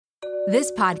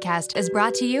This podcast is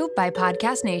brought to you by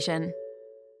Podcast Nation.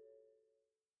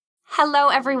 Hello,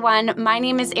 everyone. My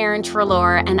name is Erin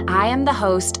Treloar, and I am the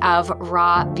host of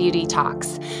Raw Beauty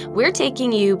Talks. We're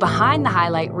taking you behind the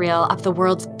highlight reel of the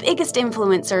world's biggest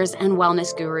influencers and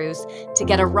wellness gurus to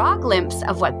get a raw glimpse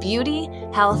of what beauty,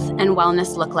 health, and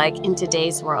wellness look like in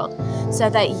today's world, so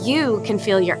that you can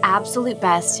feel your absolute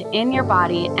best in your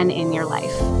body and in your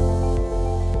life.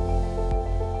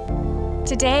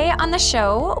 Today on the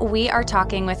show, we are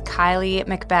talking with Kylie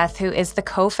Macbeth, who is the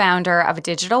co-founder of a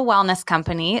digital wellness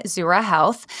company, Zura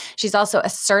Health. She's also a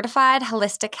certified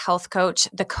holistic health coach,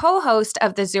 the co-host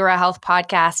of the Zura Health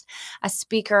podcast, a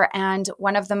speaker, and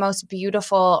one of the most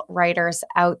beautiful writers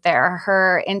out there.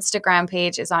 Her Instagram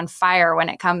page is on fire when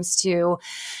it comes to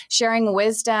sharing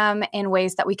wisdom in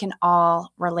ways that we can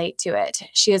all relate to it.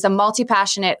 She is a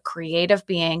multi-passionate, creative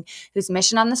being whose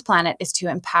mission on this planet is to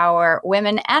empower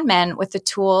women and men with the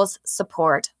tools,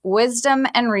 support, wisdom,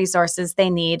 and resources they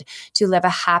need to live a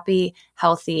happy,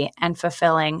 healthy, and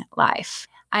fulfilling life.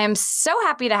 I am so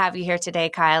happy to have you here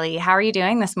today, Kylie. How are you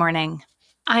doing this morning?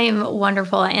 I am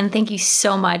wonderful, and thank you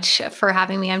so much for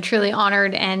having me. I'm truly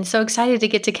honored and so excited to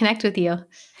get to connect with you.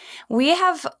 We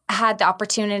have had the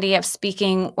opportunity of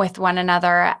speaking with one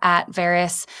another at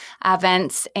various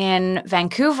events in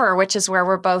Vancouver, which is where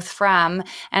we're both from,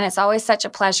 and it's always such a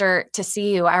pleasure to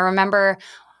see you. I remember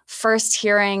first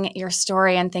hearing your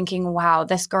story and thinking, wow,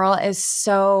 this girl is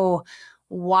so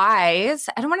wise.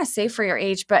 I don't want to say for your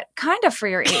age, but kind of for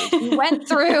your age. You went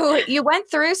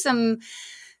through some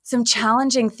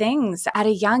challenging things at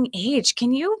a young age.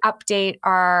 Can you update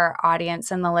our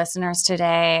audience and the listeners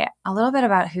today a little bit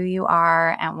about who you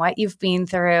are and what you've been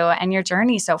through and your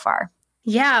journey so far?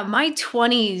 Yeah, my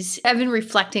 20s, I've been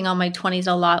reflecting on my 20s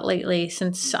a lot lately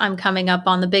since I'm coming up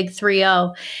on the big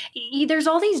 3-0. There's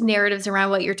all these narratives around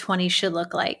what your 20s should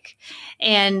look like.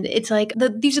 And it's like,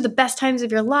 these are the best times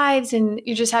of your lives and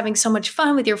you're just having so much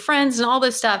fun with your friends and all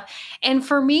this stuff. And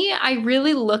for me, I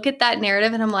really look at that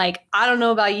narrative and I'm like, I don't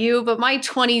know about you, but my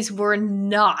 20s were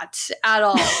not at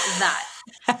all that.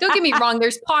 Don't get me wrong,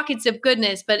 there's pockets of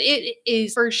goodness, but it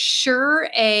is for sure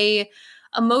a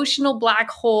emotional black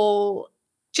hole,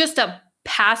 just a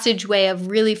passageway of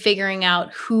really figuring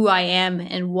out who I am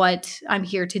and what I'm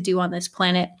here to do on this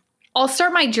planet. I'll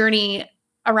start my journey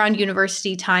around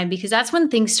university time because that's when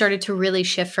things started to really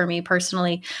shift for me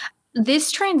personally.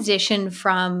 This transition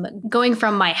from going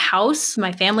from my house,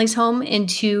 my family's home,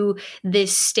 into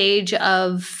this stage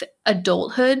of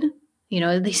adulthood. You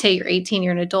know, they say you're 18,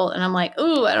 you're an adult. And I'm like,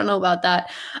 oh, I don't know about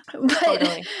that. But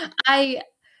Totally. I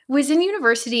was in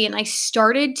university and I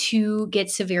started to get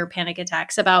severe panic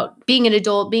attacks about being an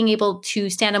adult, being able to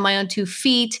stand on my own 2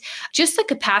 feet, just the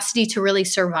capacity to really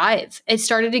survive. It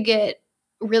started to get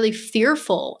really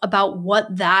fearful about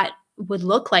what that would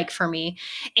look like for me.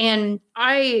 And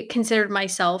I considered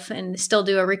myself, and still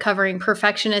do, a recovering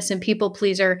perfectionist and people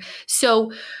pleaser.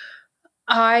 So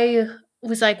I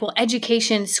was like, well,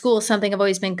 education, school is something I've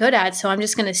always been good at. So I'm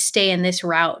just going to stay in this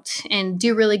route and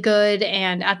do really good.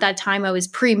 And at that time, I was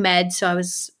pre-med. So I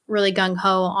was really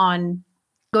gung-ho on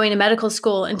going to medical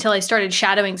school until I started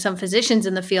shadowing some physicians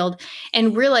in the field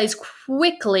and realized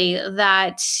quickly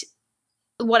that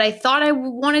what I thought I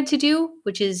wanted to do,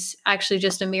 which is actually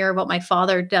just a mirror of what my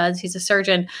father does, he's a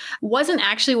surgeon, wasn't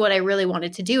actually what I really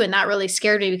wanted to do. And that really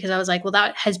scared me because I was like, well,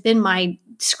 that has been my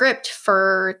script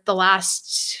for the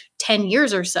last 10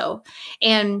 years or so.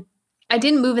 And I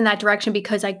didn't move in that direction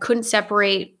because I couldn't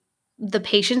separate the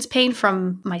patient's pain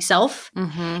from myself.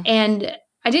 Mm-hmm. And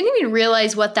I didn't even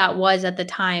realize what that was at the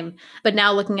time. But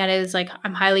now looking at it, it's like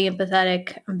I'm highly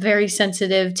empathetic. I'm very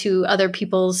sensitive to other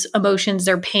people's emotions,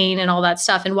 their pain, and all that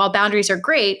stuff. And while boundaries are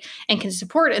great and can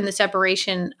support in the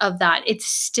separation of that, it's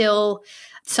still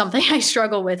something I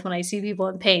struggle with when I see people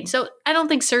in pain. So I don't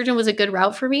think surgeon was a good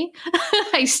route for me.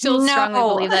 I still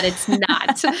strongly believe that it's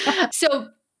not. So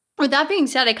with that being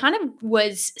said, I kind of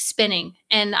was spinning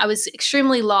and I was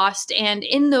extremely lost. And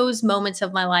in those moments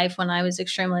of my life when I was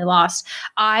extremely lost,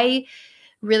 I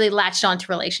really latched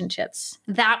onto relationships.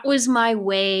 That was my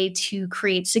way to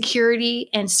create security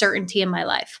and certainty in my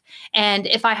life. And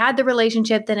if I had the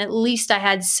relationship, then at least I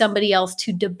had somebody else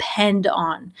to depend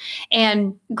on.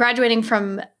 And graduating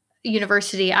from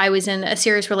university, I was in a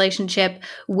serious relationship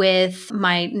with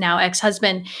my now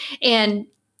ex-husband. And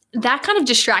that kind of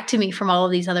distracted me from all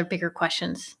of these other bigger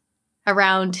questions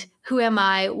around who am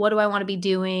I? What do I want to be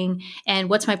doing? And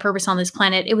what's my purpose on this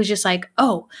planet? It was just like,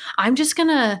 oh, I'm just going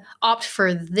to opt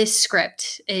for this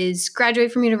script is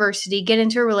graduate from university, get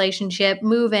into a relationship,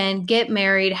 move in, get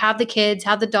married, have the kids,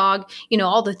 have the dog,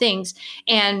 all the things.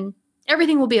 And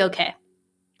everything will be okay.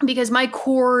 because my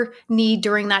core need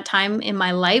during that time in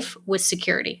my life was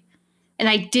security. And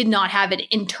I did not have it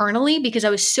internally because I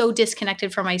was so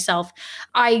disconnected from myself.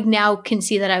 I now can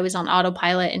see that I was on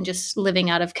autopilot and just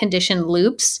living out of conditioned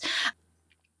loops.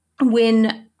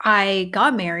 When I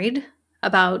got married,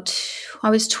 I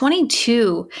was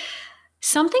 22,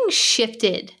 something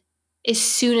shifted as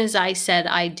soon as I said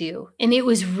I do. And it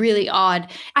was really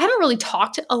odd. I haven't really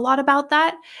talked a lot about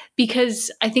that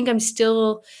because I think I'm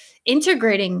still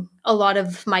integrating a lot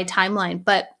of my timeline,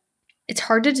 but it's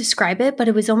hard to describe it, but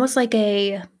it was almost like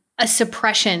a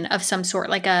suppression of some sort,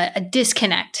 like a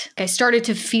disconnect. I started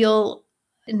to feel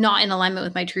not in alignment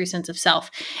with my true sense of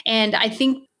self. And I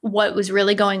think what was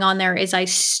really going on there is I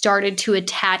started to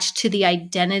attach to the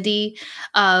identity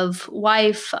of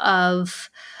wife, of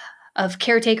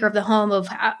caretaker of the home, of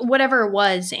whatever it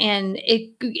was, and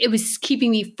it was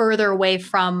keeping me further away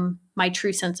from my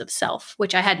true sense of self,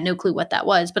 which I had no clue what that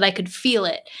was, but I could feel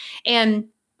it. And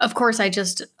of course, I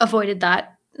just avoided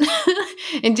that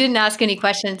and didn't ask any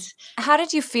questions. How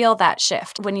did you feel that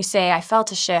shift? When you say I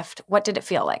felt a shift, what did it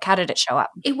feel like? How did it show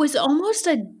up? It was almost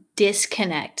a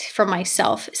disconnect from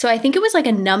myself. So I think it was like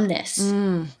a numbness,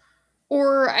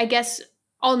 or I guess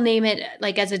I'll name it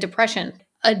like as a depression,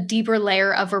 a deeper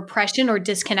layer of repression or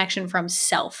disconnection from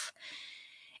self.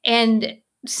 And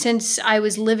since I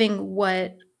was living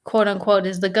what quote unquote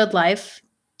is the good life,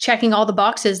 checking all the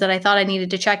boxes that I thought I needed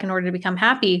to check in order to become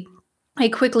happy, I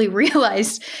quickly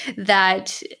realized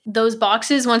that those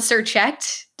boxes, once they're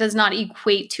checked, does not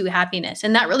equate to happiness.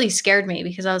 And that really scared me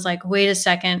because I was like, wait a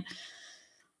second,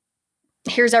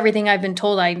 here's everything I've been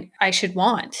told I should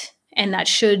want. And that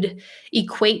should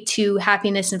equate to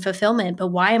happiness and fulfillment. But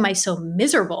why am I so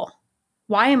miserable?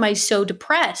 Why am I so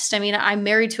depressed? I mean, I'm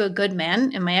married to a good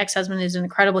man and my ex-husband is an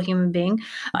incredible human being.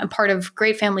 I'm part of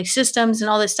great family systems and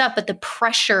all this stuff. But the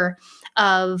pressure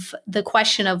of the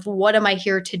question of what am I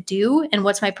here to do and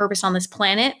what's my purpose on this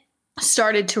planet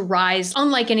started to rise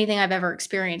unlike anything I've ever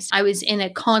experienced. I was in a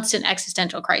constant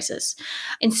existential crisis.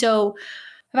 And so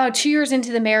about 2 years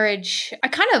into the marriage, I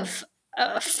kind of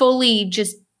fully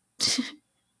just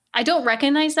I don't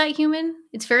recognize that human.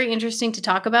 It's very interesting to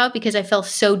talk about because I felt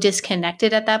so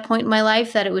disconnected at that point in my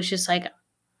life that it was just like,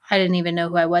 I didn't even know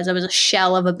who I was. I was a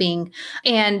shell of a being.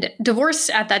 And divorce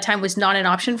at that time was not an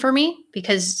option for me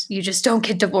because you just don't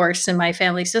get divorced in my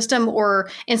family system or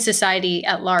in society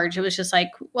at large. It was just like,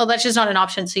 well, that's just not an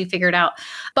option. So you figure it out.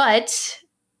 But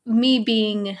me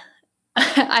being,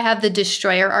 I have the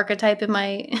destroyer archetype in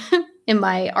my in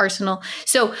my arsenal.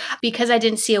 So because I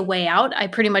didn't see a way out, I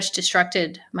pretty much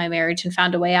destructed my marriage and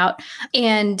found a way out.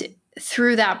 And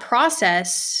through that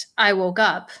process, I woke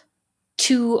up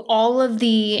to all of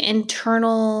the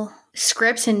internal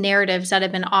scripts and narratives that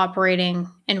have been operating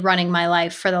and running my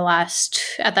life for the last,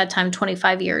 at that time,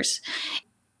 25 years.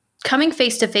 Coming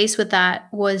face to face with that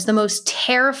was the most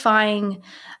terrifying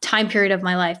time period of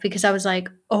my life because I was like,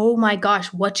 oh my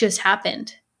gosh, what just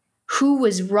happened? Who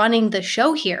was running the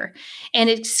show here? And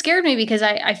it scared me because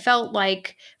I felt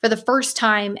like for the first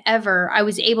time ever, I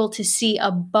was able to see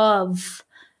above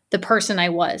the person I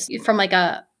was from like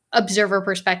a observer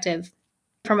perspective,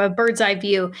 from a bird's eye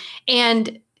view.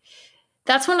 And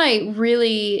that's when I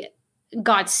really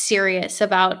got serious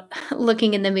about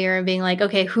looking in the mirror and being like,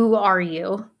 okay, who are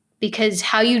you? Because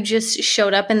how you just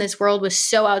showed up in this world was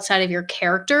so outside of your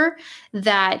character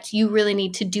that you really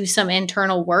need to do some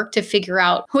internal work to figure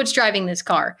out what's driving this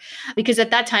car. Because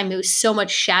at that time, it was so much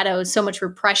shadow, so much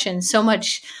repression, so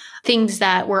much things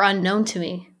that were unknown to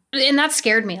me. And that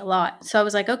scared me a lot. So I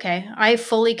was like, okay, I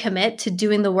fully commit to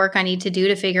doing the work I need to do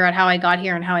to figure out how I got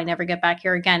here and how I never get back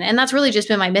here again. And that's really just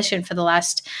been my mission for the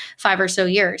last 5 or so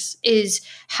years is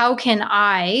how can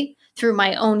I, through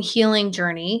my own healing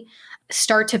journey,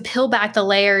 start to peel back the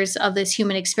layers of this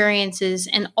human experiences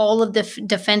and all of the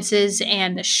defenses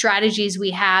and strategies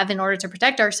we have in order to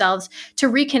protect ourselves to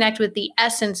reconnect with the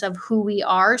essence of who we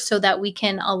are so that we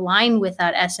can align with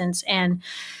that essence and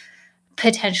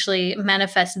potentially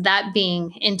manifest that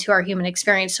being into our human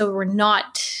experience. So we're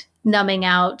not numbing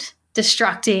out,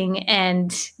 destructing,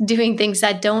 and doing things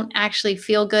that don't actually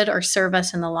feel good or serve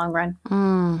us in the long run.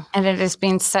 And it has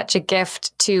been such a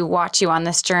gift to watch you on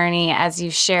this journey as you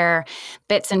share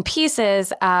bits and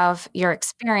pieces of your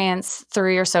experience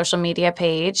through your social media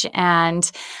page. And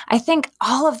I think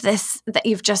all of this that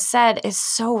you've just said is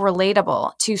so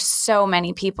relatable to so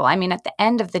many people. I mean, at the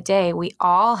end of the day, we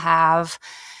all have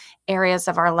areas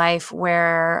of our life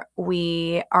where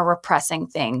we are repressing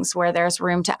things, where there's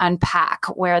room to unpack,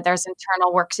 where there's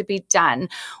internal work to be done,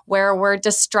 where we're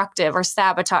destructive or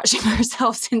sabotaging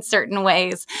ourselves in certain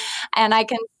ways. And I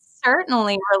can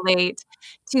certainly relate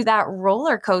to that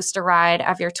roller coaster ride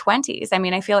of your 20s. I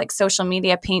mean, I feel like social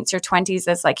media paints your 20s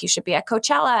as like you should be at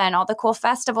Coachella and all the cool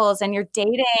festivals and you're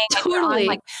dating. Totally. And you're on,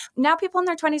 like, now people in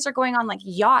their 20s are going on like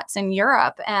yachts in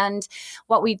Europe. And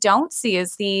what we don't see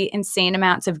is the insane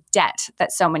amounts of debt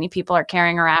that so many people are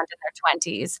carrying around in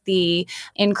their 20s, the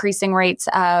increasing rates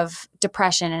of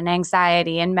depression and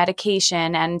anxiety and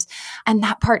medication. And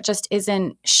that part just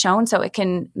isn't shown. So it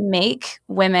can make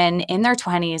women in their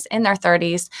 20s, in their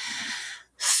 30s,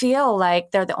 feel like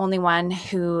they're the only one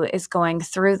who is going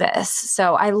through this.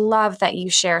 So I love that you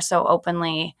share so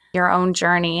openly your own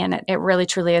journey. And it really,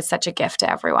 truly is such a gift to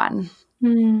everyone.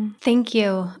 Thank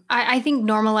you. I think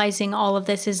normalizing all of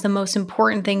this is the most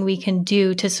important thing we can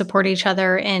do to support each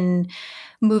other in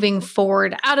moving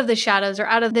forward out of the shadows or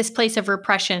out of this place of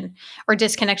repression or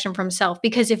disconnection from self.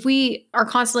 Because if we are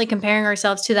constantly comparing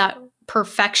ourselves to that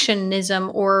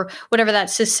perfectionism or whatever that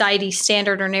society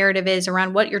standard or narrative is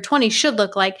around what your 20s should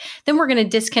look like, then we're going to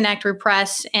disconnect,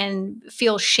 repress, and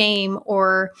feel shame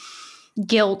or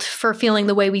guilt for feeling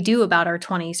the way we do about our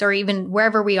 20s or even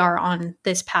wherever we are on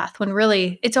this path, when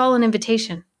really it's all an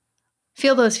invitation.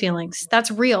 Feel those feelings.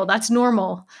 That's real. That's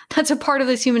normal. That's a part of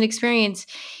this human experience,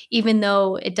 even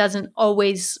though it doesn't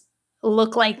always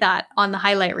look like that on the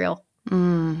highlight reel.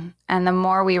 And the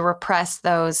more we repress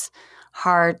those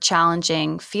hard,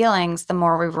 challenging feelings, the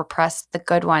more we repress the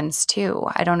good ones too.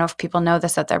 I don't know if people know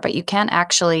this out there, but you can't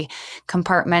actually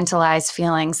compartmentalize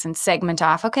feelings and segment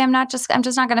off. Okay, I'm just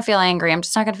not going to feel angry. I'm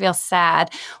just not going to feel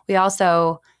sad. We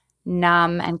also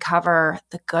numb and cover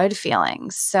the good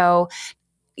feelings. So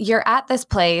you're at this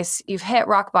place, you've hit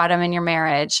rock bottom in your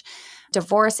marriage.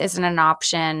 Divorce isn't an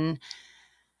option.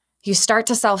 You start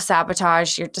to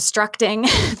self-sabotage. You're destructing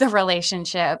the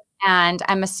relationship. And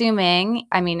I'm assuming,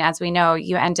 I mean, as we know,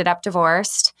 you ended up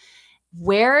divorced.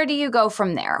 Where do you go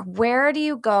from there? Where do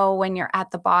you go when you're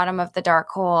at the bottom of the dark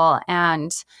hole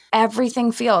and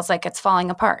everything feels like it's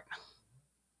falling apart?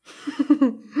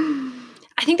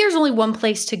 I think there's only one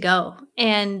place to go.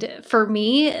 And for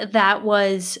me, that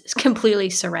was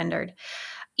completely surrendered.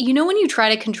 You know, when you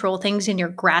try to control things and you're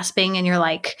grasping and you're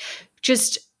like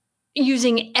just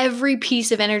using every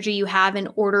piece of energy you have in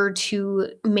order to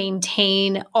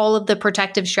maintain all of the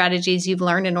protective strategies you've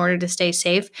learned in order to stay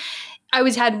safe. I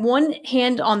had one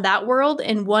hand on that world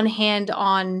and one hand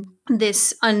on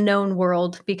this unknown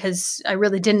world because I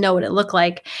really didn't know what it looked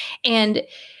like. And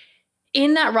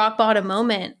in that rock bottom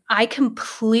moment, I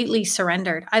completely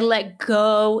surrendered. I let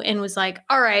go and was like,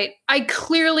 all right, I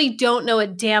clearly don't know a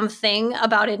damn thing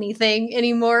about anything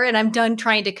anymore. And I'm done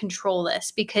trying to control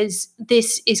this because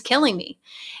this is killing me.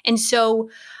 And so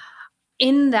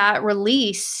in that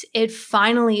release, it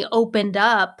finally opened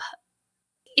up.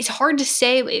 It's hard to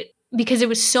say because it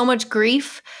was so much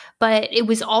grief, but it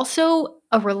was also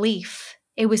a relief.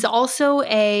 It was also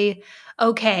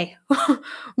okay,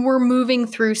 we're moving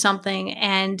through something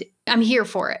and I'm here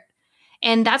for it.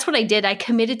 And that's what I did. I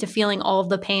committed to feeling all of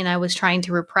the pain I was trying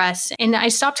to repress. And I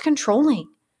stopped controlling.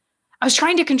 I was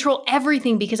trying to control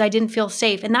everything because I didn't feel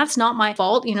safe. And that's not my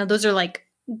fault. You know, those are like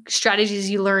strategies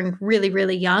you learn really,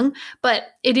 really young. But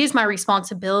it is my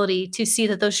responsibility to see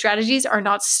that those strategies are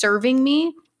not serving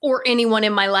me or anyone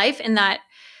in my life, and that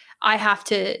I have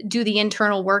to do the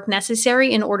internal work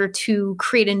necessary in order to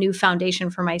create a new foundation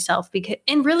for myself.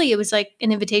 And really, it was like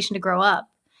an invitation to grow up.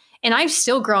 And I'm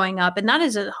still growing up. And that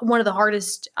is one of the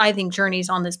hardest, I think, journeys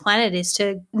on this planet, is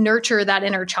to nurture that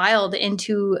inner child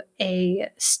into a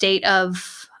state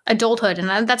of adulthood.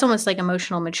 And that's almost like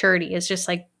emotional maturity. It's just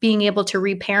like being able to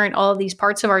reparent all of these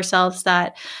parts of ourselves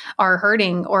that are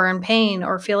hurting or in pain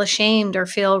or feel ashamed or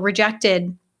feel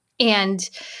rejected. And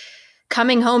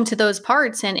coming home to those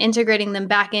parts and integrating them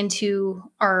back into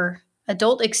our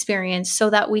adult experience so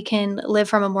that we can live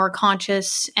from a more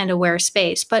conscious and aware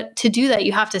space. But to do that,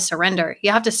 you have to surrender.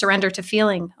 You have to surrender to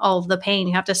feeling all of the pain.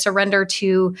 You have to surrender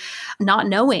to not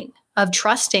knowing, of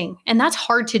trusting. And that's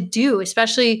hard to do,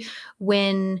 especially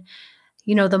when,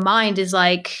 you know, the mind is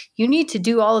like, you need to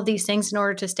do all of these things in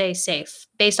order to stay safe.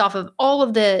 Based off of all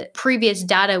of the previous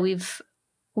data we've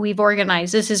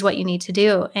organized, this is what you need to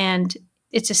do. And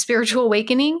it's a spiritual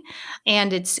awakening,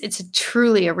 and it's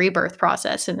truly a rebirth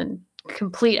process and a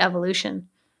complete evolution.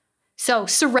 So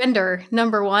surrender,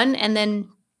 number one. And then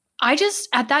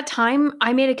at that time,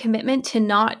 I made a commitment to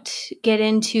not get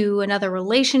into another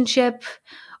relationship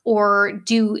or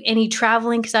do any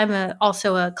traveling, because I'm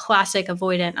also a classic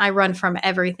avoidant. I run from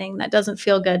everything that doesn't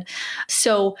feel good.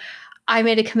 So I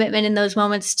made a commitment in those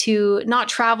moments to not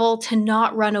travel, to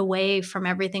not run away from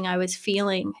everything I was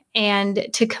feeling, and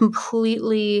to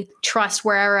completely trust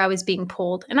wherever I was being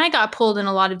pulled. And I got pulled in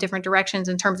a lot of different directions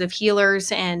in terms of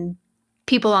healers and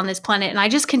people on this planet. And I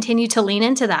just continue to lean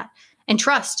into that and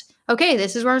trust. Okay,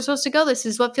 this is where I'm supposed to go. This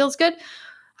is what feels good.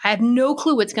 I have no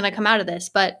clue what's going to come out of this,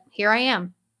 but here I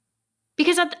am.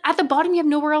 Because at the bottom, you have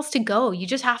nowhere else to go. You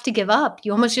just have to give up.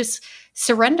 You almost just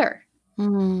surrender.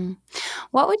 Mm.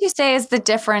 What would you say is the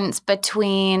difference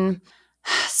between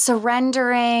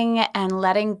surrendering and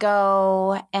letting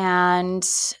go and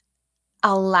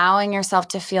allowing yourself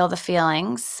to feel the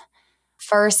feelings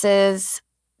versus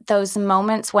those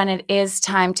moments when it is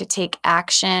time to take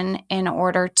action in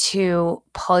order to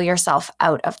pull yourself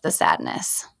out of the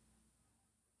sadness?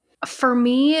 For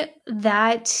me,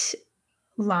 that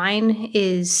line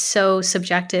is so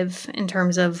subjective in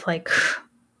terms of like,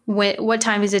 what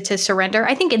time is it to surrender?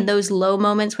 I think in those low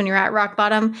moments when you're at rock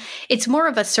bottom, it's more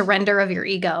of a surrender of your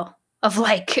ego of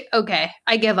like, okay,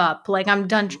 I give up. Like I'm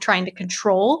done trying to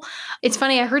control. It's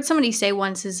funny. I heard somebody say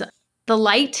once is the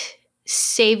light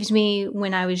saved me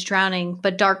when I was drowning,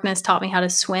 but darkness taught me how to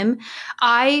swim.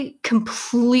 I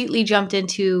completely jumped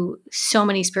into so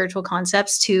many spiritual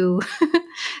concepts to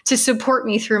to support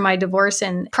me through my divorce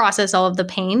and process all of the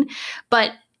pain.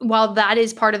 But while that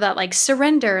is part of that like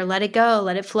surrender, let it go,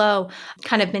 let it flow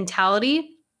kind of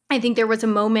mentality, I think there was a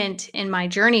moment in my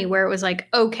journey where it was like,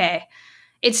 okay,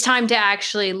 it's time to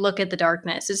actually look at the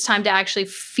darkness. It's time to actually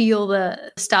feel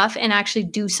the stuff and actually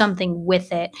do something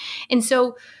with it. And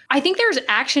so I think there's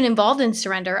action involved in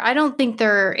surrender. I don't think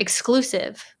they're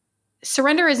exclusive.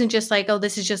 Surrender isn't just like, oh,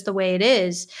 this is just the way it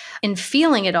is and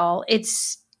feeling it all.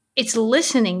 It's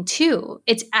listening too.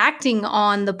 It's acting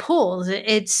on the pulls.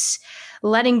 It's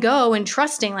letting go and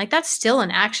trusting. Like that's still an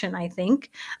action, I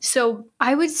think. So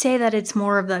I would say that it's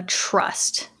more of the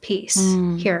trust piece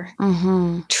here.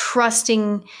 Mm-hmm.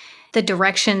 Trusting the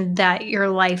direction that your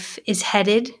life is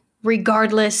headed,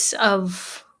 regardless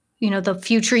of, the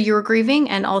future you're grieving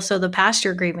and also the past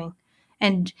you're grieving,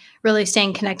 and really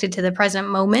staying connected to the present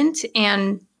moment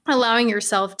and allowing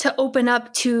yourself to open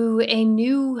up to a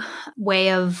new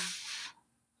way of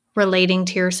relating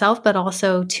to yourself, but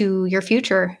also to your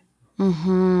future.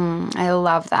 Mm-hmm. I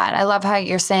love that. I love how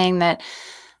you're saying that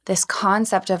this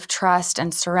concept of trust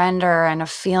and surrender and of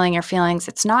feeling your feelings,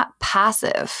 it's not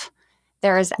passive.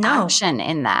 There is action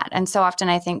in that. And so often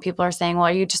I think people are saying, well,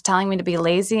 are you just telling me to be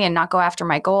lazy and not go after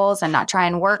my goals and not try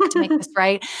and work to make this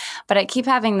right? But I keep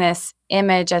having this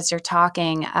image as you're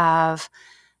talking of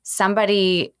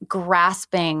somebody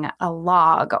grasping a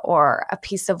log or a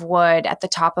piece of wood at the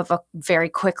top of a very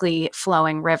quickly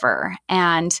flowing river.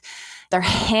 And they're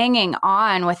hanging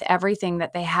on with everything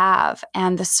that they have.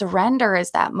 And the surrender is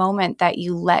that moment that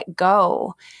you let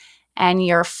go and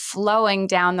you're flowing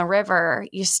down the river.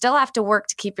 You still have to work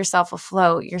to keep yourself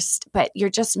afloat. But you're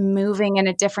just moving in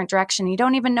a different direction. You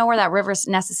don't even know where that river's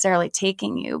necessarily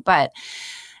taking you, but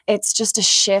it's just a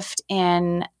shift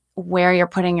in where you're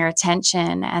putting your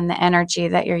attention and the energy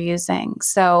that you're using.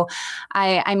 So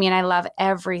I mean, I love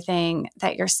everything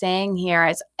that you're saying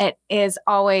here. It is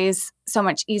always so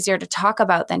much easier to talk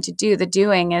about than to do. The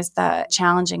doing is the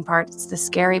challenging part. It's the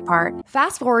scary part.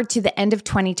 Fast forward to the end of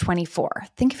 2024.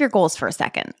 Think of your goals for a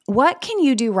second. What can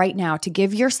you do right now to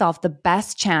give yourself the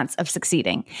best chance of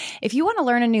succeeding? If you want to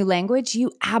learn a new language,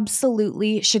 you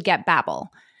absolutely should get Babbel.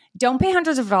 Don't pay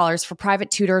hundreds of dollars for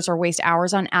private tutors or waste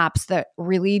hours on apps that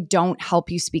really don't help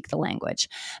you speak the language.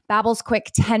 Babbel's quick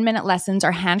 10-minute lessons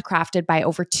are handcrafted by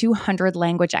over 200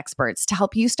 language experts to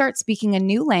help you start speaking a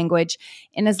new language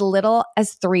in as little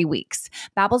as 3 weeks.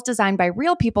 Babbel's designed by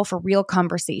real people for real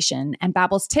conversation, and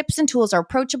Babbel's tips and tools are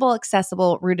approachable,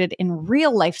 accessible, rooted in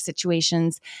real-life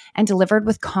situations, and delivered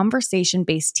with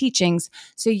conversation-based teachings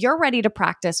so you're ready to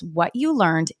practice what you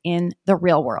learned in the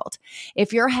real world.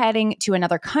 If you're heading to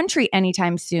another country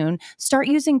anytime soon, start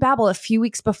using Babbel a few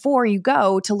weeks before you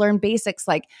go to learn basics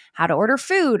like how to order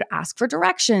food, ask for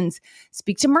directions,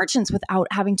 speak to merchants without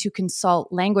having to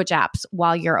consult language apps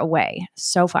while you're away.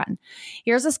 So fun.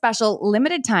 Here's a special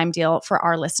limited time deal for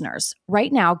our listeners.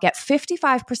 Right now, get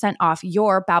 55% off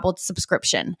your Babbel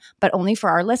subscription, but only for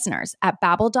our listeners at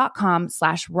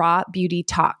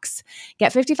babbel.com/rawbeautytalks.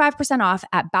 Get 55% off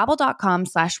at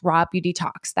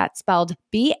babbel.com/rawbeautytalks. That's spelled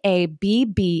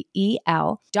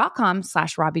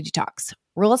babbel.com/rawbeautytalks.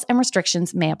 Rules and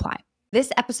restrictions may apply. This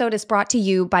episode is brought to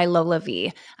you by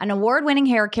LolaVie, an award-winning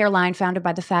hair care line founded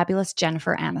by the fabulous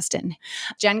Jennifer Aniston.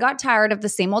 Jen got tired of the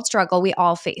same old struggle we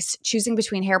all face, choosing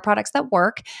between hair products that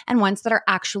work and ones that are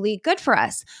actually good for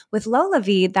us. With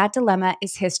LolaVie, that dilemma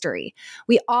is history.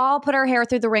 We all put our hair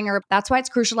through the ringer. That's why it's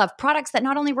crucial to have products that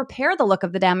not only repair the look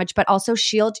of the damage, but also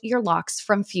shield your locks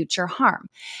from future harm.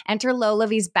 Enter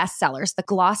LolaVie's bestsellers, the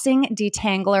Glossing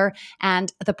Detangler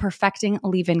and the Perfecting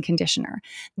Leave-In Conditioner.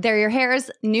 They're your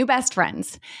hair's new best friend.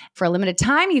 friends. For a limited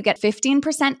time, you get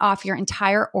 15% off your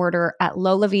entire order at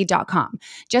LolaVie.com.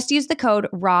 Just use the code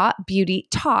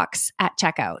RAWBEAUTYTALKS at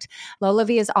checkout.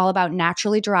 LolaVie is all about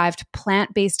naturally derived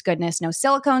plant-based goodness, no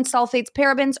silicones, sulfates,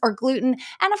 parabens, or gluten,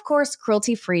 and of course,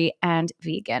 cruelty-free and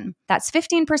vegan. That's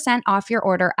 15% off your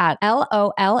order at LOLAVIE.com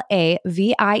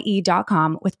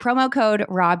with promo code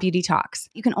RAWBEAUTYTALKS.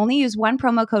 You can only use one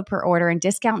promo code per order and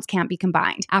discounts can't be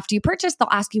combined. After you purchase, they'll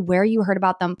ask you where you heard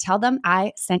about them. Tell them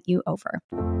I sent you over.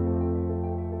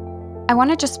 I want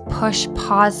to just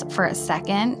pause for a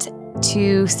second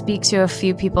to speak to a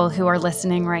few people who are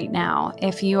listening right now.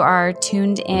 If you are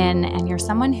tuned in and you're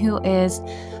someone who is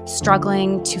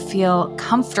struggling to feel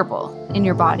comfortable in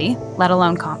your body, let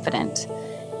alone confident,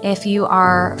 if you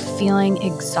are feeling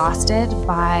exhausted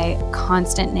by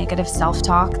constant negative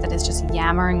self-talk that is just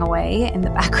yammering away in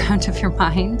the background of your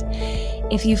mind,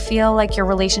 if you feel like your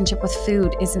relationship with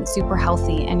food isn't super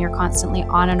healthy and you're constantly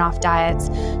on and off diets,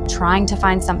 trying to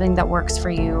find something that works for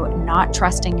you, not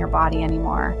trusting your body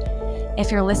anymore,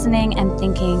 if you're listening and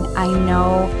thinking, I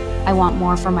know I want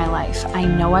more for my life, I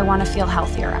know I want to feel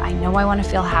healthier, I know I want to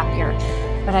feel happier,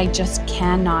 but I just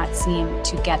cannot seem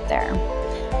to get there,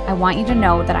 I want you to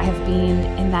know that I have been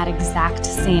in that exact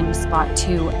same spot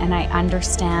too, and I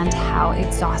understand how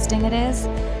exhausting it is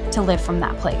to live from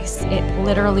that place. It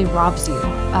literally robs you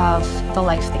of the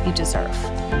life that you deserve.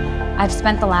 I've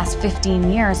spent the last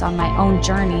 15 years on my own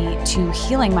journey to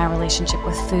healing my relationship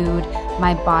with food,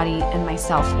 my body, and my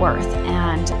self-worth.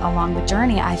 And along the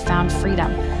journey, I found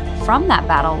freedom from that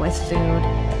battle with food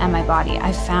and my body.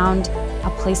 I found a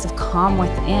place of calm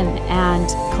within and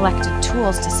collected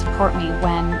tools to support me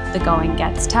when the going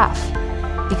gets tough.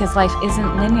 Because life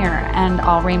isn't linear and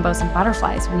all rainbows and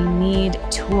butterflies. We need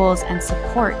tools and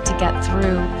support to get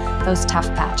through those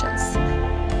tough patches.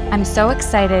 I'm so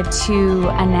excited to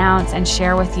announce and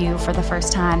share with you for the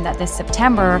first time that this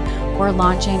September, we're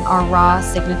launching our Raw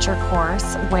Signature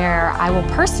course where I will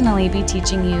personally be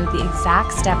teaching you the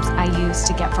exact steps I used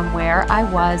to get from where I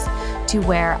was to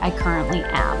where I currently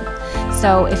am.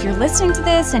 So if you're listening to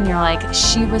this and you're like,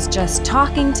 she was just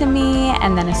talking to me,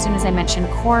 and then as soon as I mentioned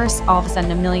course, all of a sudden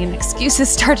a million excuses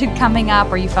started coming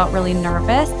up, or you felt really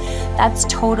nervous, that's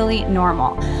totally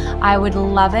normal. I would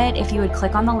love it if you would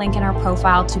click on the link in our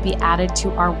profile to be added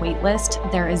to our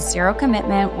waitlist. There is zero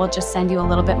commitment. We'll just send you a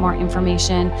little bit more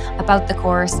information about the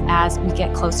course as we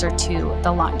get closer to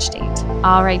the launch date.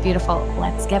 All right, beautiful.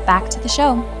 Let's get back to the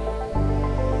show.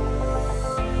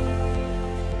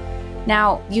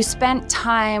 Now, you spent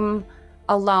time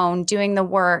alone doing the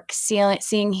work,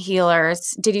 seeing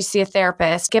healers. Did you see a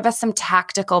therapist? Give us some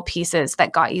tactical pieces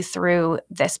that got you through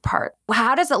this part.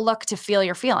 How does it look to feel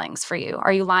your feelings for you?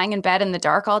 Are you lying in bed in the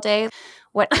dark all day?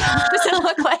 What does it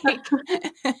look like?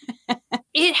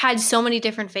 It had so many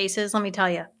different faces, let me tell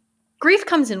you. Grief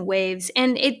comes in waves,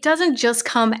 and it doesn't just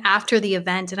come after the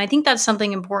event. And I think that's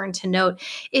something important to note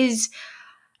is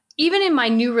even in my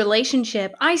new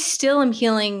relationship, I still am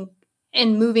healing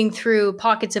and moving through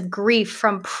pockets of grief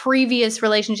from previous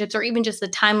relationships or even just the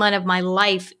timeline of my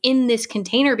life in this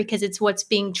container because it's what's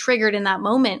being triggered in that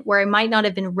moment where I might not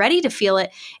have been ready to feel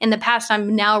it in the past.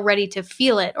 I'm now ready to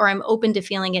feel it, or I'm open to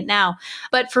feeling it now.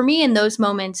 But for me in those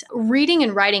moments, reading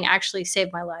and writing actually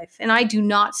saved my life. And I do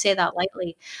not say that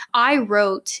lightly. I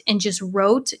wrote and just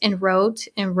wrote and wrote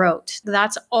and wrote.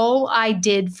 That's all I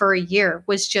did for a year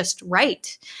was just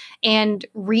write and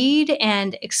read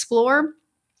and explore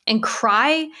and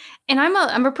cry. And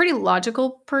I'm a pretty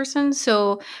logical person.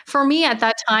 So for me at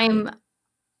that time,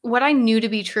 what I knew to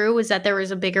be true was that there was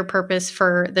a bigger purpose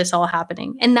for this all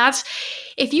happening. And that's,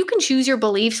 if you can choose your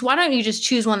beliefs, why don't you just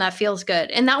choose one that feels good?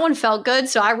 And that one felt good.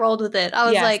 So I rolled with it. I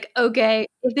was like, okay,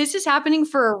 if this is happening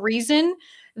for a reason,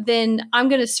 then I'm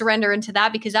going to surrender into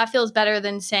that because that feels better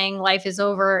than saying life is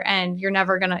over and you're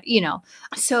never going to,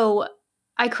 So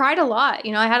I cried a lot.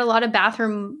 I had a lot of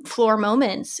bathroom floor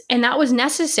moments, and that was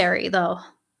necessary though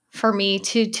for me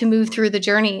to move through the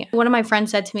journey. One of my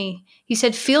friends said to me, he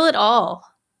said, feel it all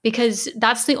because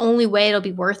that's the only way it'll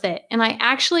be worth it. And I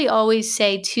actually always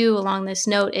say too, along this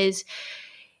note is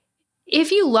if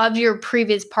you loved your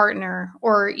previous partner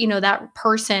or, that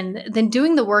person, then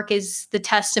doing the work is the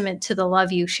testament to the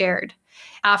love you shared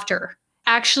after.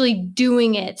 Actually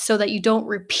doing it so that you don't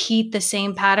repeat the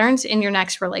same patterns in your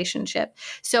next relationship.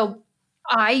 So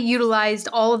I utilized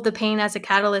all of the pain as a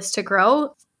catalyst to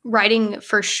grow. Writing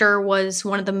for sure was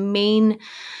one of the main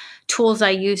tools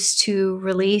I used to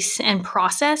release and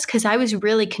process because I was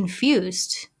really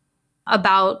confused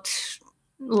about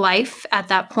life at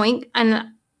that point.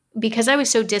 And because I was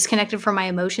so disconnected from my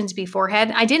emotions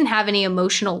beforehand, I didn't have any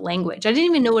emotional language. I didn't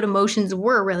even know what emotions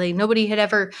were really. Nobody had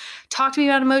ever talked to me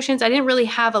about emotions. I didn't really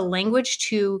have a language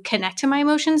to connect to my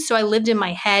emotions. So I lived in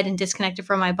my head and disconnected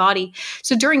from my body.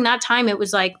 So during that time, it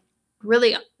was like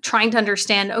really trying to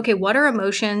understand, okay, what are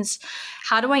emotions?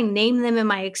 How do I name them in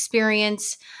my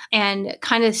experience? And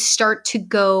kind of start to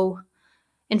go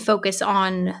and focus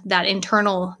on that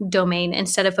internal domain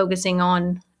instead of focusing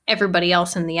on everybody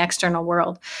else in the external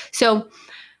world. So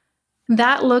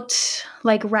that looked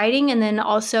like writing. And then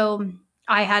also,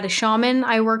 I had a shaman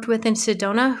I worked with in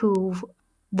Sedona who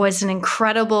was an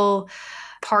incredible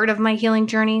part of my healing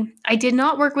journey. I did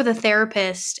not work with a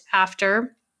therapist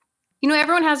after.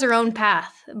 Everyone has their own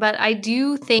path, but I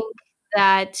do think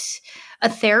that a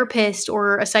therapist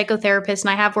or a psychotherapist, and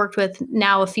I have worked with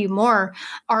now a few more,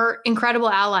 are incredible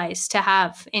allies to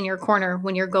have in your corner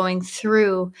when you're going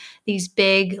through these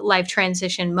big life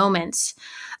transition moments.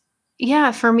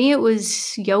 Yeah, for me, it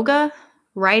was yoga,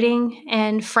 writing,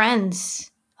 and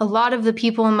friends. A lot of the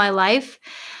people in my life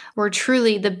were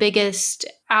truly the biggest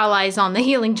allies on the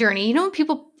healing journey. When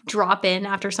people drop in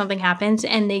after something happens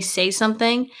and they say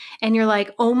something, and you're like,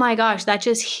 oh my gosh, that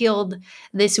just healed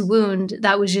this wound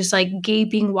that was just like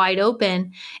gaping wide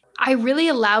open. I really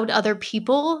allowed other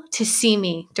people to see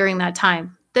me during that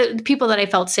time, the people that I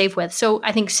felt safe with. So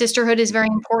I think sisterhood is a very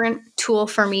important tool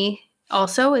for me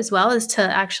also, as well as to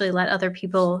actually let other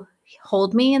people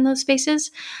hold me in those spaces.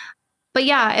 But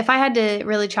yeah, if I had to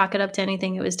really chalk it up to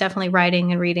anything, it was definitely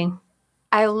writing and reading.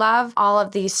 I love all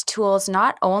of these tools,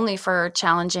 not only for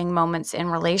challenging moments in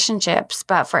relationships,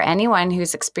 but for anyone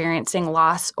who's experiencing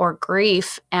loss or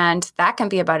grief. And that can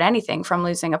be about anything from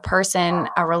losing a person,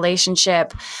 a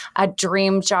relationship, a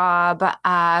dream job,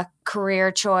 a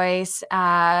career choice,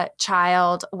 a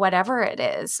child, whatever it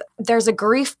is. There's a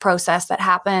grief process that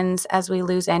happens as we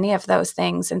lose any of those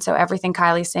things. And so everything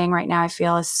Kylie's saying right now, I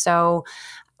feel is so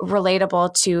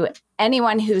relatable to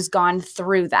anyone who's gone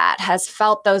through that, has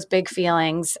felt those big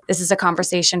feelings. This is a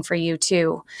conversation for you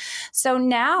too. So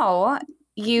now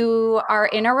you are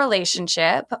in a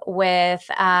relationship with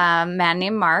a man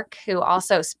named Mark, who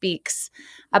also speaks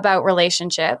about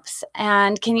relationships.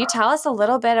 And can you tell us a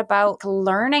little bit about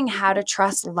learning how to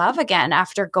trust love again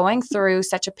after going through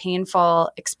such a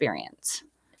painful experience?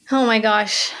 Oh my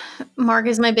gosh. Mark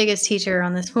is my biggest teacher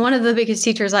on this. One of the biggest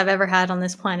teachers I've ever had on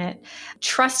this planet.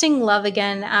 Trusting love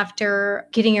again after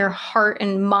getting your heart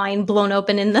and mind blown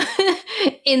open in the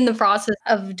in the process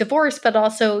of divorce, but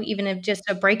also even if just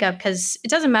a breakup, because it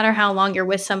doesn't matter how long you're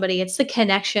with somebody, it's the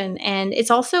connection. And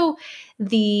it's also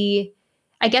the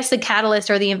I guess the catalyst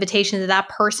or the invitation that that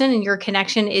person and your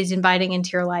connection is inviting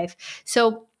into your life.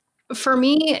 So for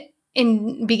me,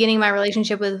 in beginning my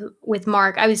relationship with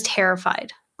Mark, I was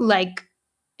terrified. Like,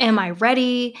 am I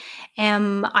ready?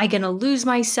 Am I going to lose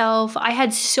myself? I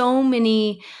had so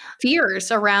many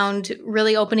fears around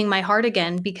really opening my heart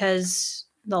again because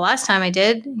the last time I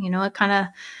did, it kind of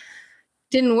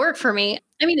didn't work for me.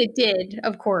 I mean, it did,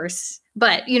 of course,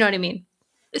 but you know what I mean.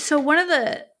 So one of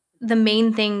the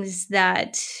main things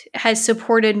that has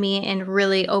supported me in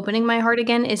really opening my heart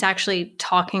again is actually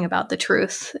talking about the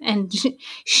truth and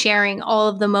sharing all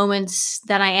of the moments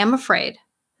that I am afraid,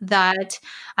 that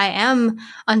I am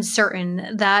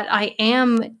uncertain, that I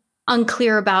am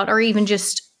unclear about, or even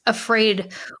just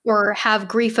afraid or have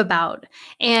grief about.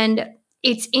 And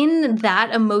it's in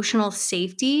that emotional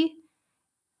safety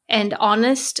and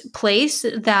honest place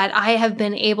that I have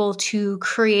been able to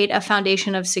create a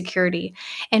foundation of security.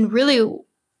 And really,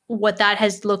 what that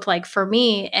has looked like for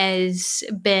me has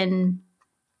been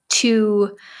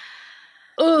to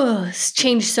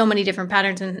change so many different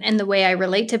patterns in the way I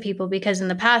relate to people, because in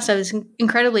the past I was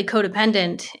incredibly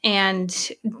codependent and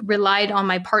relied on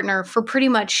my partner for pretty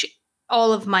much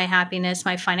all of my happiness,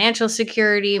 my financial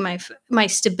security, my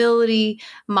stability,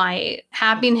 my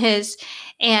happiness.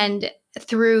 And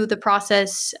through the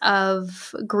process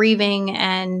of grieving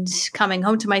and coming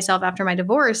home to myself after my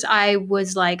divorce, I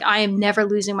was like, I am never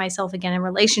losing myself again in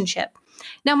relationship.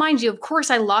 Now, mind you, of course,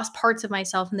 I lost parts of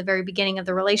myself in the very beginning of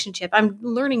the relationship. I'm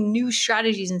learning new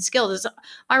strategies and skills.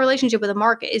 My relationship with a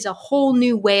Mark is a whole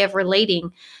new way of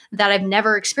relating that I've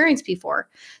never experienced before.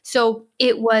 So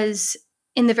it was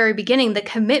in the very beginning, the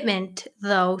commitment,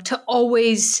 though, to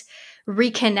always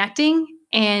reconnecting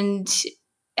and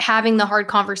having the hard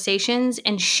conversations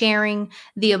and sharing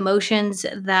the emotions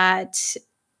that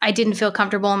I didn't feel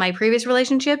comfortable in my previous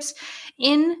relationships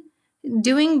in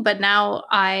doing, but now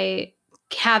I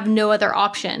have no other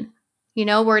option,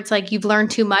 where it's like you've learned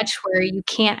too much where you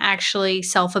can't actually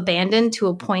self abandon to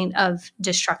a point of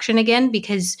destruction again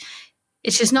because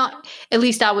It's just not, at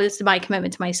least that was my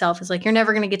commitment to myself, is like, you're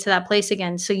never going to get to that place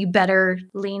again. So you better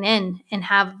lean in and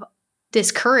have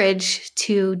this courage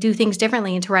to do things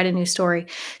differently and to write a new story.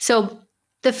 So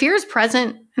the fear is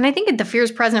present. And I think the fear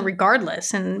is present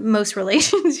regardless in most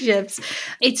relationships.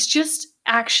 It's just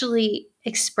actually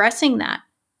expressing that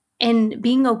and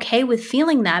being okay with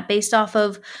feeling that based off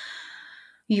of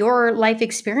your life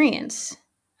experience,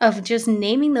 of just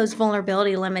naming those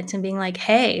vulnerability limits and being like,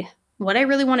 hey, what I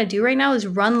really want to do right now is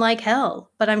run like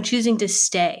hell, but I'm choosing to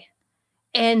stay.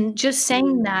 And just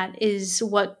saying that is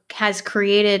what has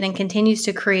created and continues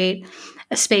to create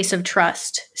a space of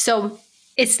trust. So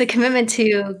it's the commitment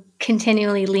to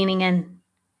continually leaning in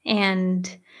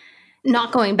and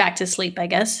not going back to sleep, I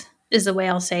guess, is the way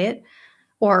I'll say it,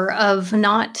 or of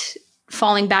not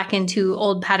falling back into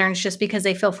old patterns just because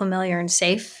they feel familiar and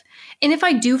safe. And if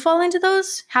I do fall into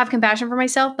those, have compassion for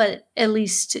myself, but at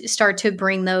least start to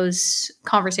bring those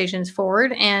conversations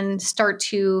forward and start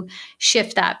to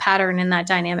shift that pattern and that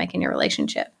dynamic in your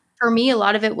relationship. For me, a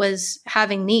lot of it was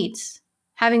having needs,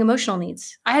 having emotional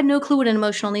needs. I had no clue what an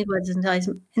emotional need was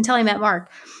until I met Mark.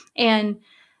 And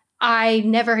I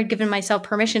never had given myself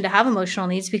permission to have emotional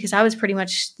needs because I was pretty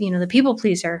much, the people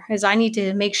pleaser, as I need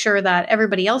to make sure that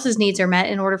everybody else's needs are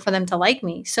met in order for them to like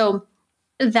me. So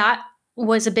that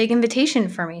was a big invitation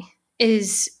for me,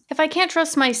 is if I can't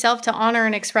trust myself to honor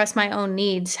and express my own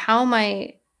needs, how am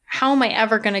I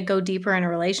ever going to go deeper in a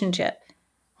relationship?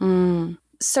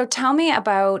 So tell me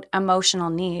about emotional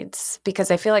needs,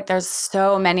 because I feel like there's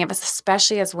so many of us,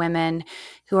 especially as women,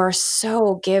 who are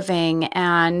so giving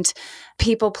and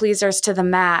people pleasers to the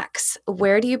max.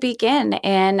 Where do you begin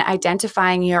in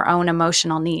identifying your own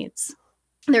emotional needs?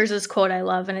 There's this quote I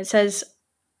love, and it says,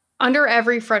 under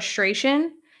every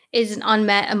frustration is an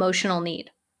unmet emotional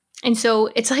need. And so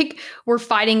it's like we're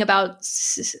fighting about,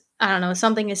 I don't know,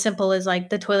 something as simple as like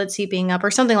the toilet seat being up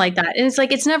or something like that. And it's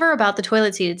like, it's never about the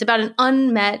toilet seat. It's about an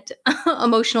unmet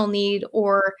emotional need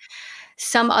or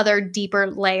some other deeper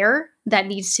layer that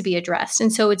needs to be addressed.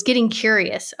 And so it's getting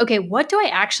curious. Okay, what do I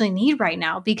actually need right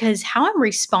now? Because how I'm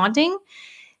responding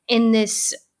in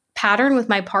this pattern with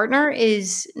my partner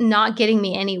is not getting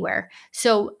me anywhere.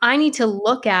 So I need to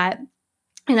look at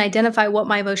and identify what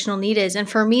my emotional need is. And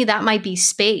for me, that might be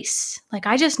space. Like,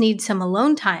 I just need some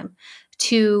alone time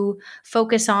to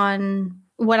focus on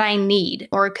what I need.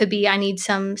 Or it could be I need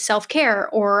some self care,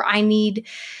 or I need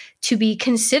to be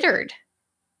considered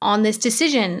on this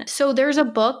decision. So there's a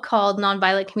book called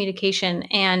Nonviolent Communication.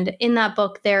 And in that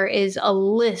book, there is a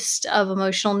list of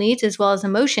emotional needs as well as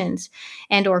emotions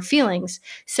and or feelings.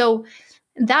 So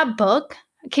that book,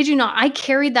 kid you not, I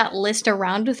carried that list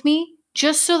around with me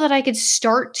just so that I could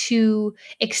start to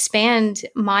expand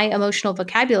my emotional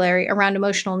vocabulary around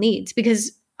emotional needs,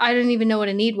 because I didn't even know what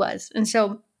a need was. And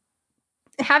so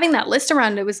having that list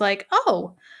around it was like,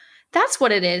 oh, that's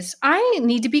what it is. I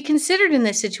need to be considered in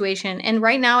this situation. And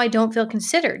right now I don't feel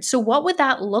considered. So what would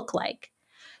that look like?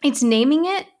 It's naming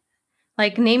it,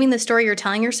 like naming the story you're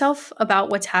telling yourself about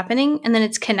what's happening. And then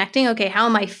it's connecting, okay, how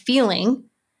am I feeling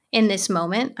in this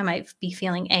moment? I might be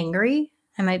feeling angry.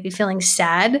 I might be feeling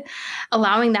sad,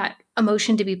 allowing that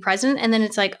emotion to be present. And then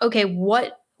it's like, okay,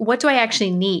 what do I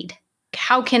actually need?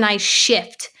 How can I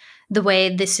shift the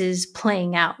way this is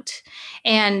playing out?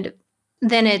 And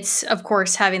then it's, of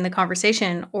course, having the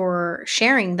conversation or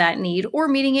sharing that need or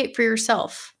meeting it for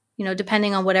yourself,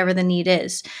 depending on whatever the need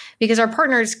is. Because our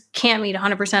partners can't meet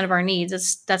 100% of our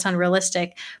needs. That's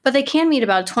unrealistic. But they can meet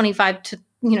about 25 to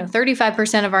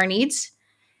 35% of our needs.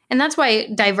 And that's why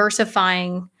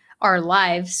diversifying our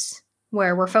lives,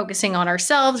 where we're focusing on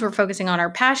ourselves, we're focusing on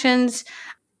our passions,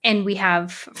 and we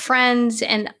have friends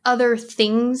and other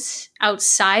things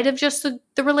outside of just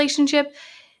the relationship,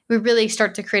 we really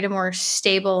start to create a more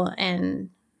stable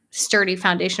and sturdy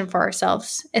foundation for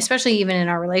ourselves, especially even in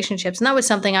our relationships. And that was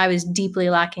something I was deeply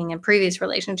lacking in previous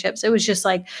relationships. It was just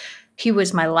like, he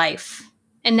was my life.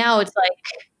 And now it's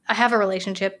like, I have a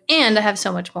relationship and I have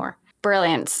so much more.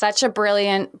 Brilliant. Such a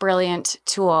brilliant, brilliant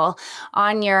tool.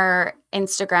 On your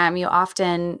Instagram, you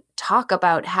often talk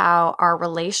about how our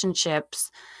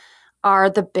relationships are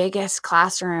the biggest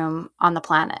classroom on the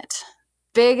planet.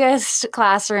 Biggest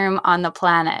classroom on the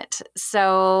planet.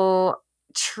 So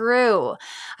true.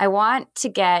 I want to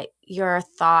get your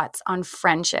thoughts on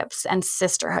friendships and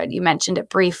sisterhood. You mentioned it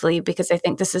briefly because I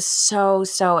think this is so,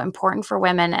 so important for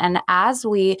women. And as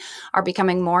we are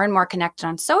becoming more and more connected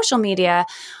on social media,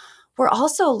 we're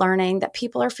also learning that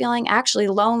people are feeling actually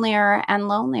lonelier and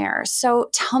lonelier. So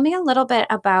tell me a little bit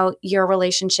about your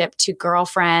relationship to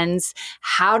girlfriends,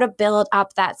 how to build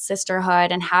up that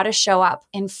sisterhood, and how to show up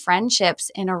in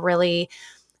friendships in a really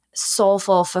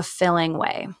soulful, fulfilling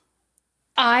way.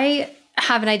 I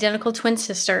have an identical twin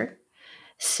sister.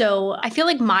 So I feel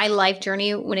like my life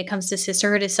journey when it comes to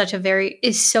sisterhood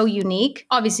is so unique.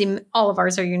 Obviously, all of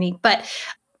ours are unique, but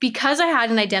because I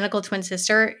had an identical twin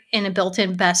sister and a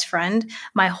built-in best friend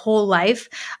my whole life,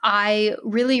 I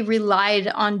really relied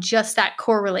on just that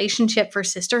core relationship for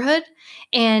sisterhood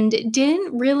and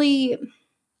didn't really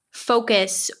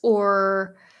focus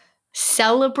or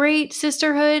celebrate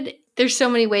sisterhood. There's so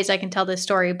many ways I can tell this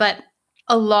story, but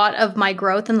a lot of my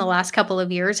growth in the last couple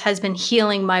of years has been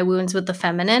healing my wounds with the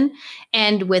feminine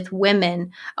and with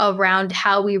women around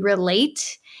how we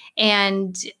relate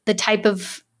and the type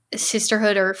of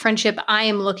sisterhood or friendship I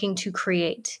am looking to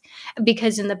create.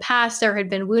 Because in the past, there had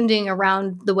been wounding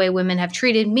around the way women have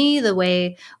treated me, the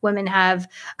way women have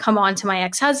come on to my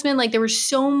ex husband. Like there was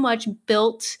so much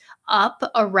built up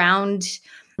around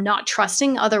not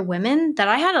trusting other women that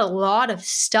I had a lot of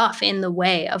stuff in the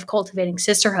way of cultivating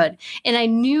sisterhood. And I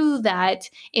knew that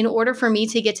in order for me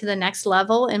to get to the next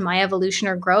level in my evolution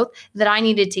or growth, that I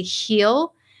needed to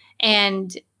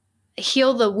and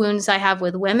heal the wounds I have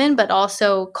with women, but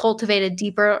also cultivate a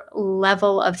deeper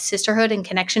level of sisterhood and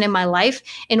connection in my life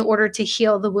in order to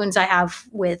heal the wounds I have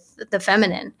with the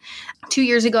feminine. 2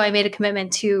 years ago, I made a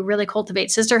commitment to really cultivate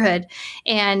sisterhood.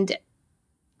 And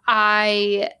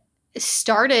I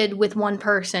started with one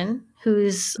person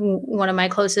who's one of my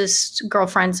closest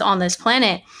girlfriends on this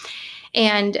planet.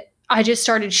 And I just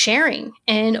started sharing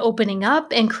and opening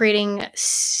up and creating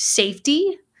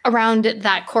safety around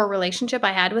that core relationship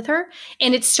I had with her.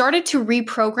 And it started to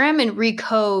reprogram and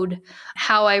recode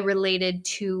how I related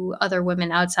to other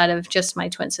women outside of just my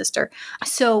twin sister.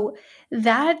 So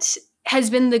that has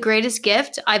been the greatest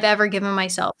gift I've ever given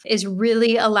myself, is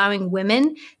really allowing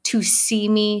women to see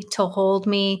me, to hold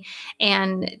me,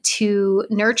 and to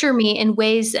nurture me in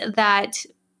ways that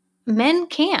men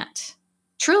can't.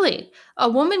 Truly, a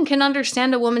woman can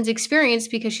understand a woman's experience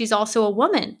because she's also a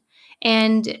woman.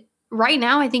 And right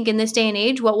now, I think in this day and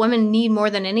age, what women need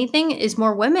more than anything is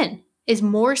more women, is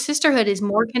more sisterhood, is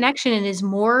more connection, and is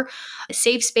more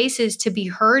safe spaces to be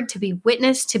heard, to be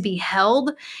witnessed, to be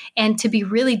held, and to be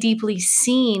really deeply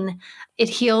seen. It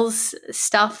heals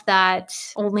stuff that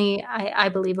only I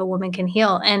believe a woman can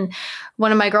heal. And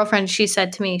one of my girlfriends, she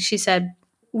said to me, she said,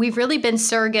 we've really been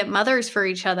surrogate mothers for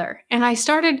each other. And I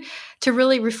started to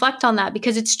really reflect on that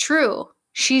because it's true.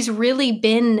 She's really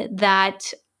been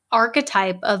that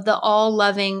archetype of the all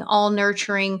loving, all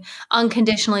nurturing,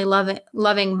 unconditionally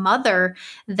loving mother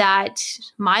that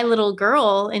my little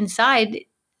girl inside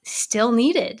still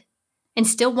needed and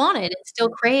still wanted and still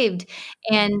craved.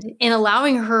 And in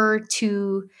allowing her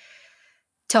to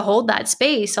hold that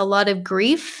space, a lot of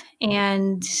grief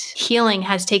and healing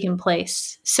has taken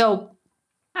place. So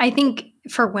I think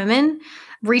for women,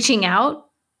 reaching out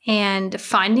and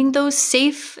finding those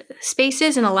safe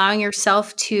spaces and allowing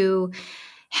yourself to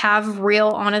have real,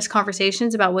 honest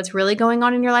conversations about what's really going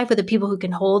on in your life with the people who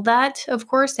can hold that, of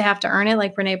course, they have to earn it,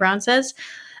 like Brene Brown says.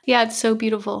 Yeah, it's so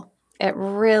beautiful. It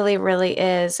really, really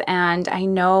is. And I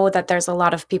know that there's a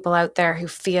lot of people out there who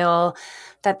feel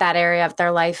that that area of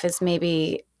their life is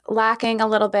maybe lacking a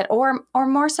little bit, or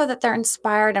more so that they're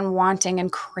inspired and wanting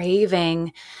and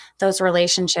craving those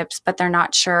relationships, but they're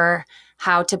not sure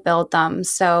how to build them.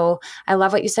 So I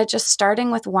love what you said, just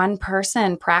starting with one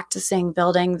person, practicing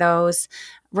building those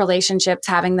relationships,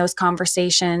 having those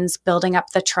conversations, building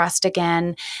up the trust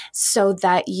again, so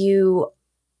that you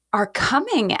are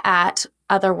coming at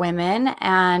other women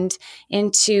and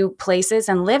into places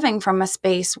and living from a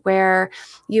space where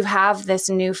you have this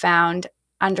newfound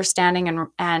understanding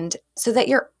and so that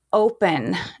you're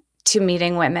open to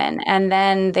meeting women, and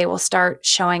then they will start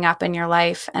showing up in your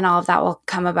life, and all of that will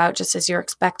come about just as you're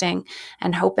expecting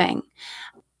and hoping.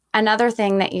 Another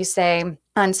thing that you say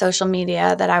on social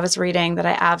media that I was reading that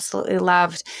I absolutely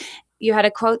loved, you had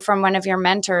a quote from one of your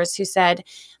mentors who said,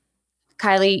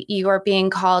 Kylie, you are being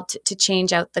called to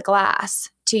change out the glass,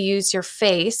 to use your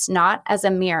face not as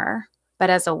a mirror, but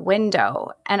as a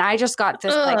window. And I just got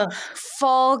this like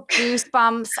full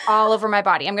goosebumps all over my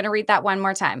body. I'm going to read that one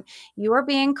more time. You are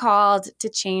being called to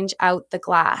change out the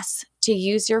glass, to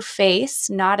use your face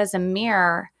not as a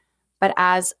mirror, but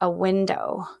as a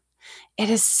window.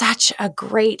 It is such a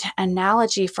great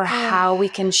analogy for how we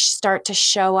can start to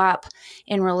show up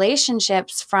in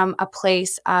relationships from a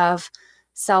place of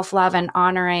self-love and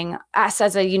honoring us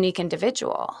as a unique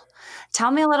individual.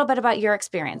 Tell me a little bit about your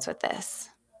experience with this.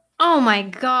 Oh my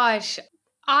gosh.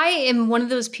 I am one of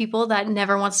those people that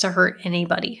never wants to hurt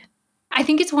anybody. I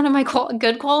think it's one of my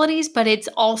good qualities, but it's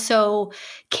also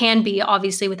can be,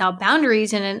 obviously, without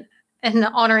boundaries and an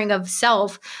honoring of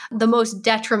self, the most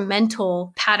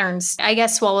detrimental patterns, I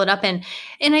guess, swallowed up in.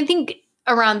 And I think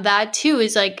around that too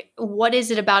is like, what is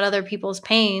it about other people's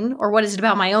pain, or what is it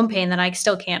about my own pain that I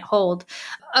still can't hold,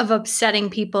 of upsetting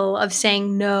people, of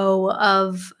saying no,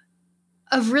 of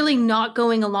really not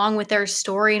going along with their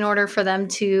story in order for them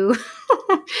to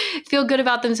feel good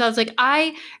about themselves. Like,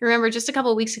 I remember just a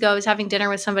couple of weeks ago, I was having dinner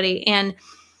with somebody, and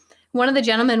one of the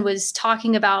gentlemen was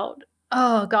talking about,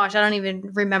 oh gosh, I don't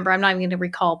even remember. I'm not even going to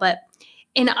recall.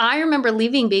 And I remember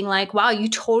leaving being like, wow, you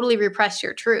totally repressed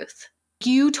your truth.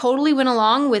 You totally went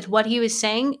along with what he was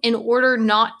saying in order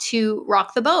not to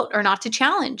rock the boat or not to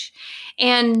challenge.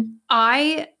 And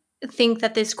I think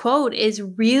that this quote is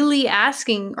really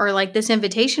asking, or like this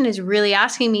invitation is really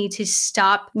asking me to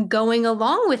stop going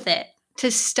along with it,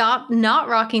 to stop not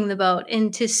rocking the boat,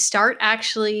 and to start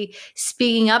actually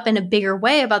speaking up in a bigger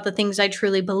way about the things I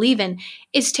truly believe in.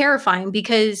 It's terrifying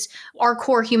because our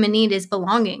core human need is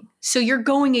belonging. So you're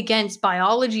going against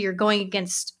biology, you're going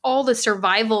against all the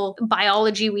survival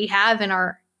biology we have in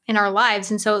our lives.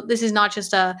 And so this is not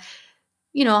just a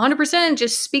 100%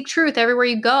 just speak truth everywhere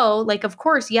you go. Like, of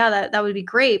course, yeah, that would be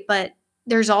great. But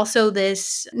there's also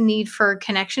this need for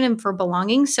connection and for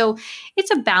belonging. So it's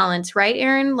a balance, right,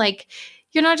 Erin? Like,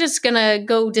 you're not just going to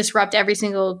go disrupt every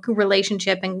single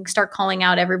relationship and start calling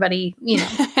out everybody, No.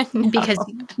 because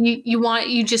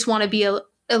you just want to be a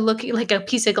look like a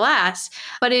piece of glass.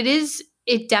 But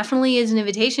it definitely is an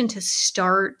invitation to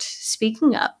start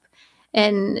speaking up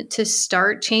and to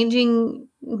start changing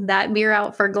that mirror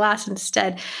out for glass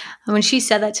instead. And when she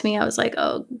said that to me, I was like,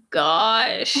 oh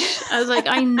gosh. I was like,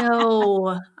 I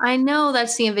know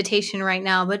that's the invitation right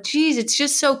now, but geez, it's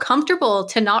just so comfortable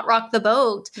to not rock the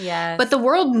boat. Yes. But the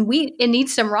world, it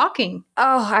needs some rocking.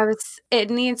 It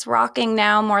needs rocking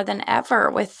now more than ever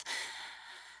with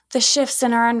the shifts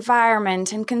in our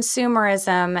environment and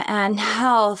consumerism and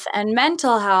health and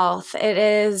mental health. It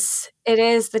is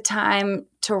the time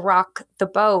to rock the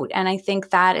boat. And I think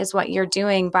that is what you're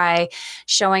doing by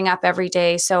showing up every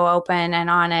day so open and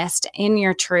honest in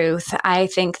your truth. I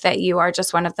think that you are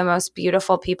just one of the most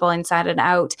beautiful people inside and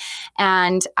out.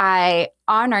 And I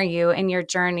honor you in your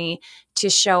journey to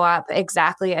show up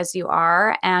exactly as you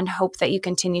are, and hope that you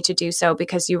continue to do so,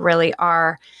 because you really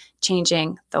are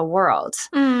changing the world.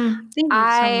 Thank you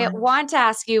I so much. want to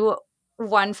ask you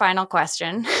one final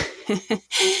question.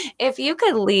 If you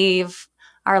could leave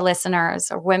our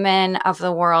listeners or women of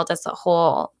the world as a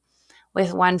whole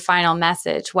with one final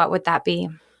message, what would that be?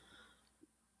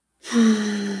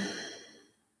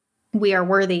 We are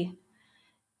worthy.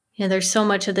 There's so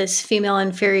much of this female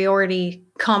inferiority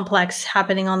complex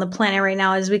happening on the planet right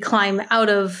now as we climb out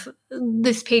of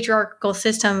this patriarchal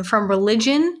system, from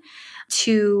religion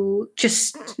to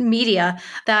just media,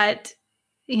 that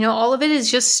all of it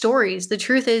is just stories. The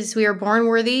truth is, we are born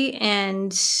worthy,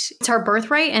 and it's our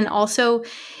birthright. And also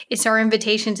it's our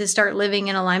invitation to start living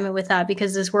in alignment with that,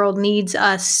 because this world needs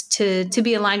us to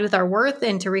be aligned with our worth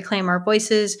and to reclaim our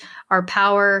voices, our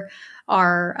power,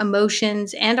 our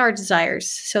emotions, and our desires,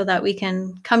 so that we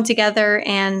can come together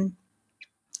and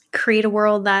create a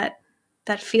world that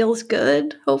feels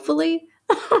good, hopefully.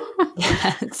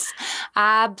 Yes,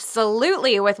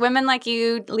 absolutely. With women like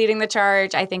you leading the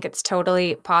charge, I think it's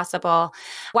totally possible.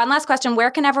 One last question.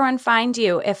 Where can everyone find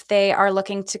you if they are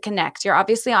looking to connect? You're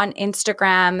obviously on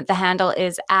Instagram. The handle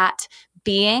is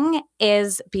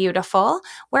 @beingisbeautiful.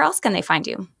 Where else can they find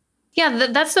you? Yeah,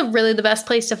 that's really the best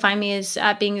place to find me, is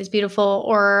at Being is Beautiful,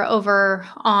 or over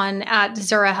on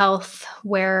 @Zura Health,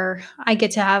 where I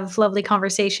get to have lovely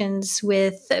conversations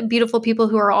with beautiful people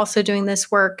who are also doing this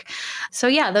work. So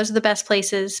yeah, those are the best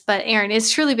places. But Erin,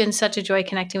 it's truly been such a joy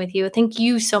connecting with you. Thank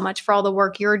you so much for all the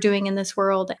work you're doing in this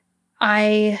world.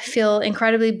 I feel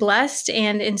incredibly blessed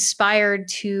and inspired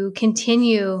to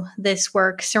continue this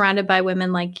work surrounded by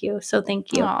women like you. So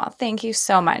thank you. Oh, thank you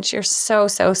so much. You're so,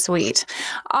 so sweet.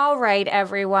 All right,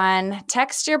 everyone.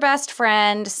 Text your best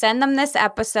friend, send them this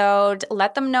episode,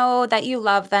 let them know that you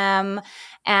love them,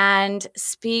 and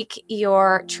speak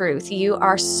your truth. You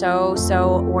are so,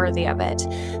 so worthy of it.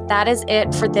 That is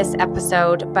it for this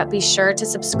episode, but be sure to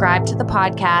subscribe to the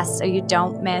podcast so you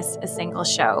don't miss a single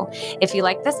show. If you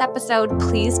like this episode,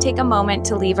 please take a moment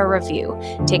to leave a review.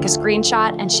 Take a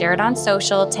screenshot and share it on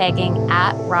social, tagging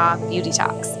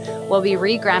 @RawBeautyTalks. We'll be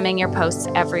regramming your posts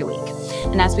every week.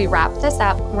 And as we wrap this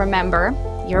up, remember,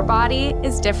 your body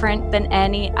is different than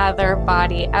any other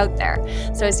body out there.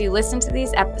 So as you listen to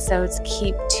these episodes,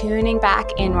 keep tuning back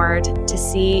inward to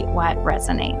see what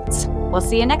resonates. We'll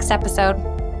see you next episode.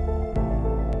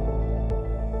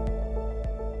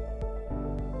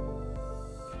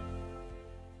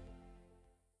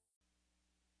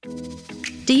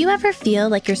 Do you ever feel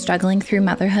like you're struggling through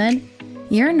motherhood?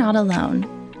 You're not alone.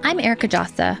 I'm Erica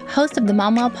Jossa, host of the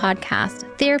MomWell podcast,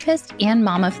 therapist and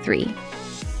mom of 3.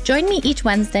 Join me each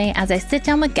Wednesday as I sit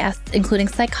down with guests, including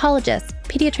psychologists,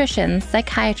 pediatricians,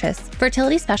 psychiatrists,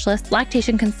 fertility specialists,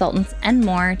 lactation consultants, and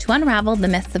more to unravel the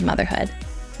myths of motherhood.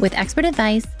 With expert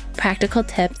advice, practical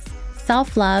tips,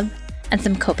 self-love, and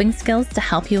some coping skills to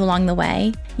help you along the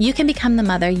way, you can become the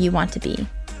mother you want to be.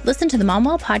 Listen to the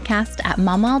MomWell podcast at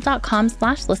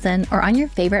momwell.com/listen or on your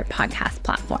favorite podcast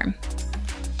platform.